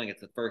like they're feeling?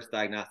 It's the first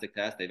diagnostic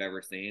test they've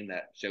ever seen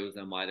that shows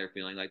them why they're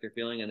feeling like they're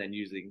feeling, and then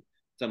using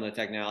some of the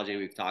technology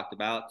we've talked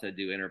about to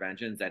do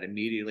interventions that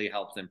immediately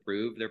helps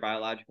improve their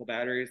biological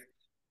batteries.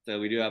 So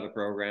we do have a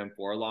program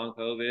for long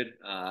COVID.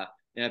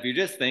 And if you're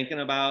just thinking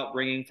about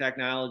bringing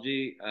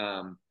technology,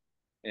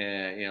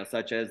 and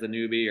such as the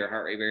newbie or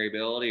heart rate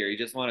variability, or you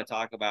just want to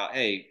talk about,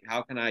 hey,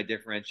 how can I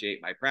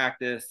differentiate my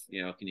practice?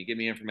 Can you give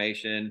me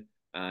information?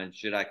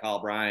 Should I call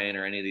Brian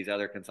or any of these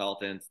other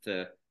consultants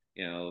to,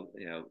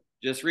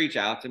 just reach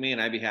out to me,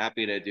 and I'd be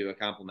happy to do a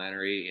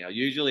complimentary.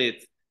 Usually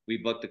we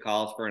book the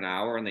calls for an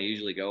hour, and they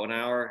usually go an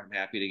hour. I'm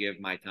happy to give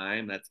my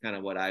time. That's kind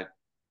of what I've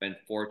been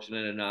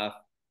fortunate enough.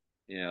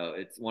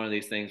 It's one of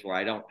these things where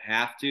I don't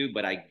have to,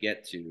 but I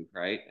get to,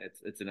 right?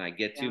 It's an I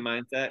get to Yeah.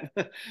 mindset.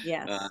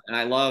 Yes. And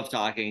I love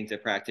talking to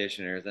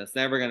practitioners. And it's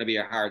never going to be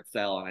a hard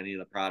sell on any of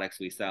the products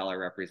we sell or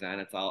represent.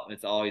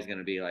 It's always going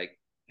to be like,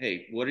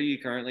 hey, what are you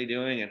currently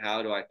doing, and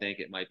how do I think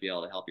it might be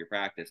able to help your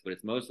practice? But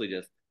it's mostly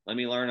just, let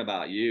me learn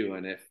about you,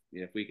 and if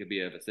we could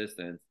be of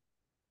assistance,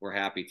 we're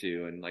happy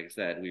to. And like I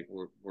said,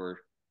 we're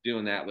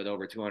doing that with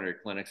over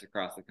 200 clinics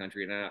across the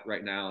country now,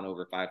 right now, and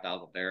over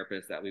 5,000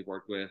 therapists that we've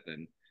worked with,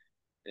 and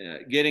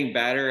getting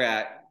better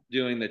at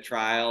doing the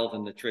trials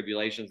and the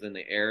tribulations and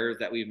the errors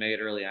that we've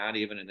made early on,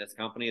 even in this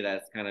company,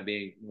 that's kind of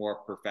being more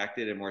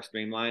perfected and more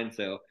streamlined.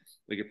 So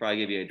we could probably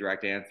give you a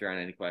direct answer on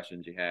any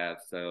questions you have.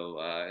 So,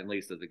 and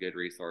Lisa's a good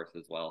resource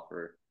as well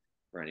for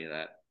any of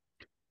that.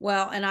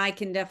 Well, and I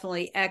can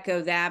definitely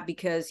echo that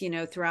because,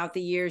 throughout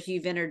the years,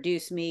 you've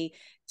introduced me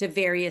to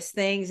various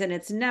things, and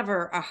it's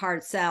never a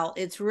hard sell.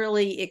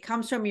 It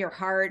comes from your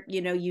heart.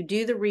 You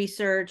do the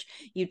research,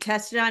 you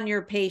test it on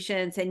your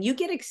patients, and you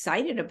get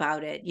excited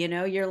about it.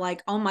 You're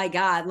like, oh my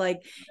God,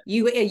 like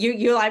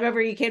I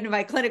remember you came to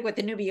my clinic with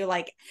the newbie, you're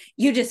like,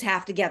 you just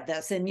have to get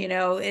this. And,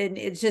 and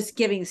it's just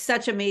giving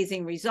such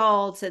amazing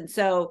results. And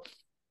so,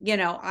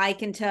 I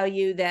can tell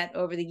you that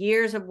over the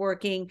years of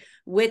working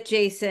with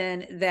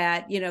Jason,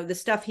 that, the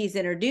stuff he's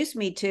introduced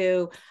me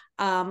to,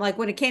 like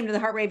when it came to the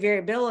heart rate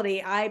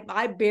variability,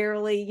 I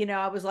barely,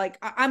 I was like,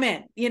 I'm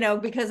in,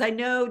 because I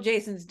know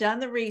Jason's done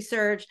the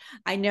research.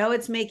 I know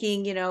it's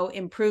making,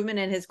 improvement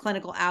in his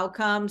clinical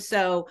outcomes.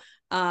 So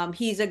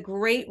he's a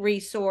great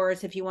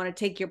resource if you want to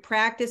take your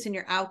practice and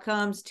your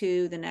outcomes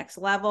to the next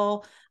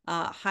level.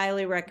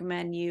 Highly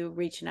recommend you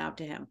reaching out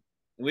to him.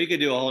 We could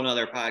do a whole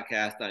nother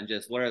podcast on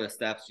just what are the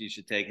steps you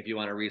should take if you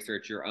want to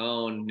research your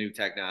own new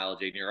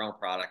technology and your own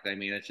product. I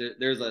mean,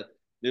 there's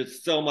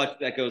so much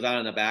that goes on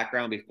in the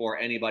background before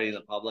anybody in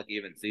the public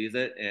even sees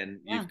it.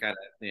 And you've kind of,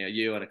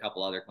 you and a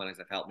couple other clinics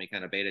have helped me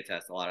kind of beta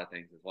test a lot of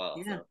things as well.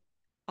 Yeah. So.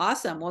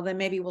 Awesome. Well, then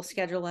maybe we'll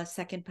schedule a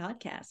second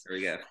podcast. There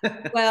we go.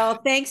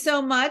 Well, thanks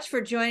so much for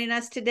joining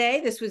us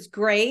today. This was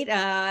great.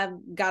 Got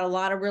a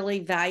lot of really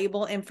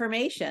valuable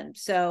information.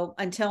 So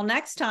until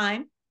next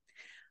time,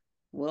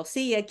 we'll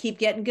see you. Keep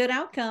getting good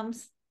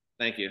outcomes.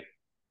 Thank you.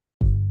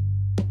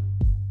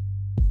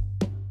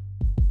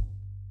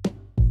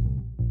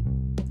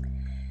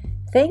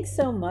 Thanks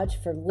so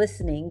much for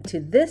listening to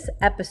this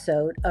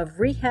episode of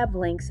Rehab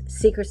Link's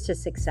Secrets to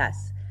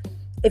Success.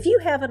 If you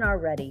haven't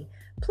already,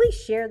 please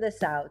share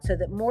this out so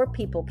that more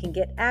people can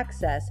get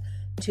access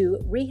to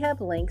Rehab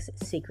Link's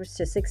Secrets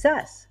to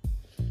Success.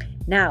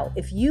 Now,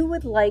 if you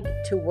would like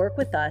to work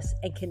with us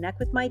and connect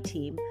with my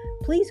team,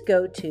 please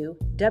go to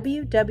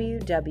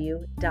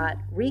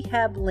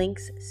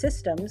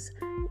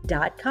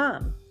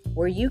www.rehablinkssystems.com,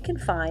 where you can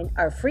find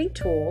our free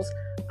tools,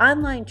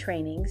 online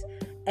trainings,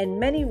 and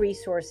many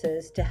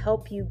resources to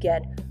help you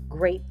get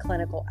great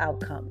clinical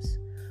outcomes.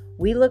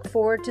 We look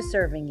forward to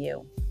serving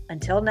you.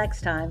 Until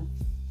next time.